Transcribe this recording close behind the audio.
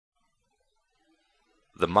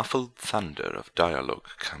The muffled thunder of dialogue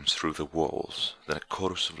comes through the walls, then a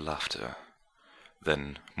chorus of laughter,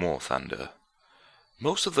 then more thunder.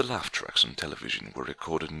 Most of the laugh tracks on television were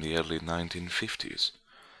recorded in the early 1950s.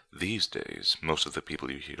 These days, most of the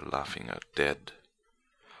people you hear laughing are dead.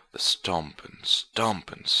 The stomp and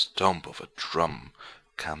stomp and stomp of a drum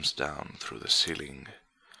comes down through the ceiling.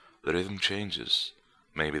 The rhythm changes.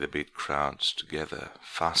 Maybe the beat crowds together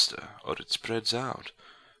faster, or it spreads out,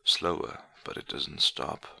 slower, but it doesn't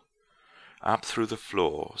stop. Up through the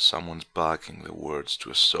floor, someone's barking the words to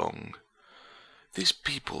a song. These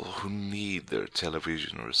people who need their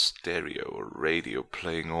television or stereo or radio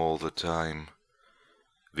playing all the time.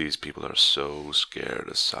 These people are so scared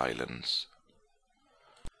of silence.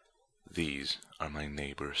 These are my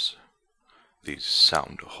neighbors. These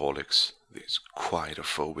soundaholics, these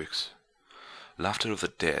quietophobics. Laughter of the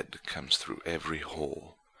dead comes through every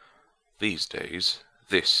hall. These days,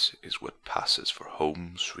 this is what passes for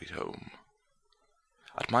home sweet home.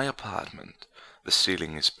 At my apartment, the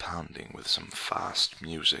ceiling is pounding with some fast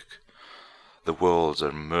music. The walls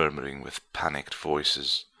are murmuring with panicked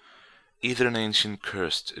voices. Either an ancient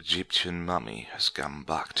cursed Egyptian mummy has come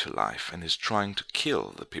back to life and is trying to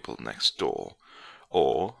kill the people next door,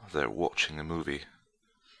 or they're watching a movie.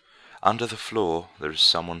 Under the floor there is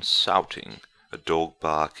someone shouting, a dog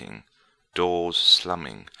barking, doors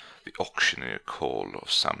slamming, the auctioneer call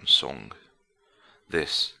of some song.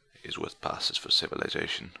 This is what passes for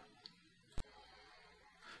civilization.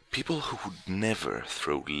 People who would never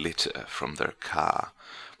throw litter from their car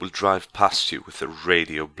will drive past you with the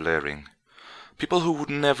radio blaring. People who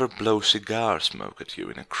would never blow cigar smoke at you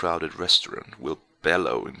in a crowded restaurant will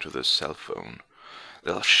bellow into their cell phone.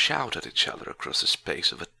 They'll shout at each other across the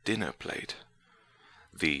space of a dinner plate.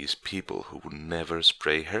 These people who would never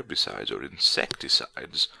spray herbicides or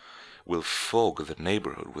insecticides will fog the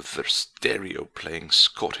neighborhood with their stereo playing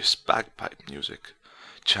Scottish bagpipe music,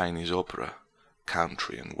 Chinese opera,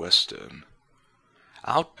 country and western.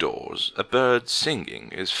 Outdoors, a bird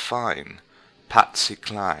singing is fine. Patsy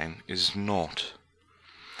Cline is not.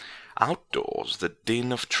 Outdoors, the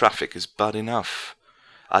din of traffic is bad enough.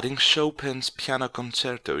 Adding Chopin's piano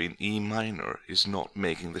concerto in E minor is not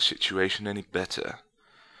making the situation any better.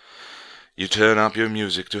 You turn up your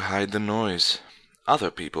music to hide the noise.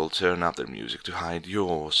 Other people turn up their music to hide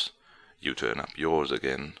yours. You turn up yours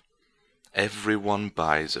again. Everyone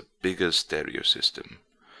buys a bigger stereo system.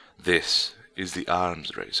 This is the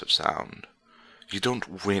arms race of sound. You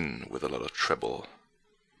don't win with a lot of treble.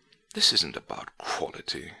 This isn't about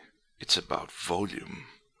quality. It's about volume.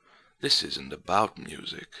 This isn't about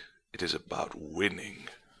music. It is about winning.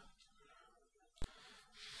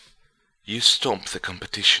 You stomp the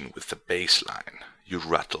competition with the bass line. You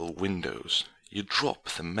rattle windows. You drop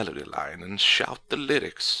the melody line and shout the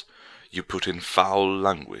lyrics. You put in foul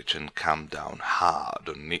language and come down hard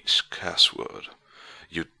on each curse word.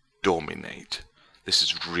 You dominate. This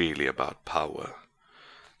is really about power.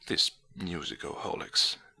 These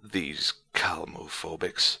musicaholics, these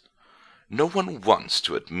calmophobics. No one wants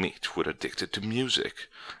to admit we're addicted to music.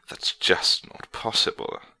 That's just not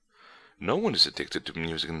possible. No one is addicted to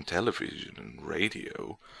music and television and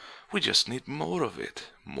radio. We just need more of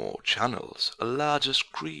it, more channels, a larger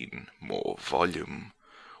screen, more volume.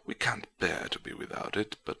 We can't bear to be without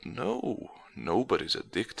it, but no, nobody's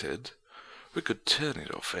addicted. We could turn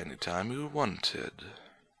it off any time we wanted.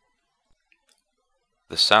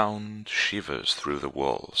 The sound shivers through the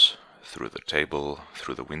walls, through the table,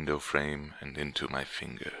 through the window frame, and into my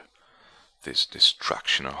finger. These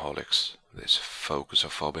distractionaholics, these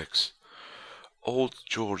focusophobics. Old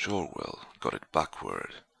George Orwell got it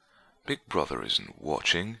backward. Big Brother isn't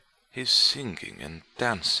watching, he's singing and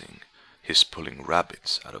dancing. He's pulling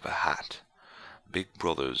rabbits out of a hat. Big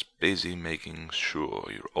Brother's busy making sure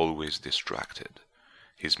you're always distracted.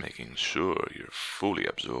 He's making sure you're fully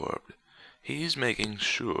absorbed. He's making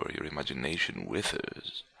sure your imagination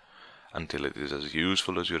withers until it is as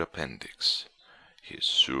useful as your appendix. He is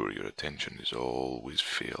sure your attention is always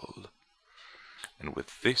filled. And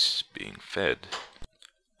with this being fed,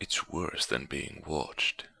 it's worse than being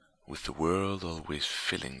watched. With the world always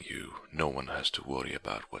filling you, no one has to worry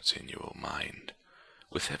about what's in your mind.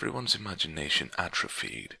 With everyone's imagination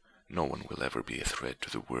atrophied, no one will ever be a threat to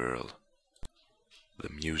the world. The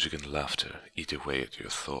music and laughter eat away at your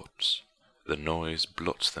thoughts. The noise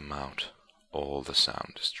blots them out. All the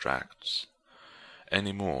sound distracts.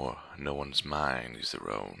 Any more, no one's mind is their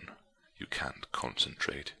own. You can't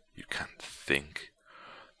concentrate. You can't think.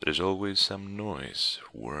 There is always some noise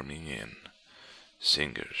worming in.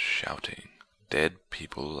 Singers shouting, dead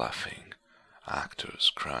people laughing,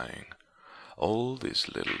 actors crying, all these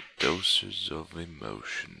little doses of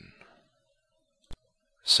emotion.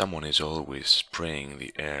 Someone is always spraying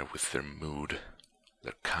the air with their mood,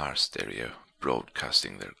 their car stereo,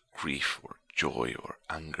 broadcasting their grief or joy or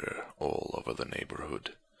anger all over the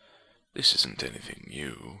neighborhood. This isn't anything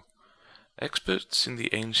new. Experts in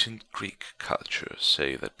the ancient Greek culture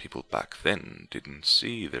say that people back then didn't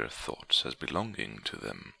see their thoughts as belonging to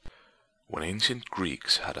them. When ancient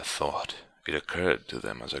Greeks had a thought, it occurred to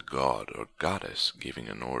them as a god or goddess giving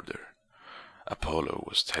an order. Apollo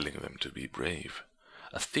was telling them to be brave.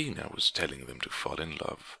 Athena was telling them to fall in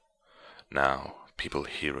love. Now people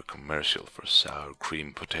hear a commercial for sour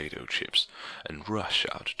cream potato chips and rush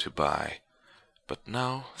out to buy. But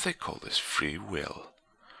now they call this free will.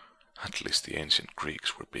 At least the ancient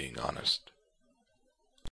Greeks were being honest.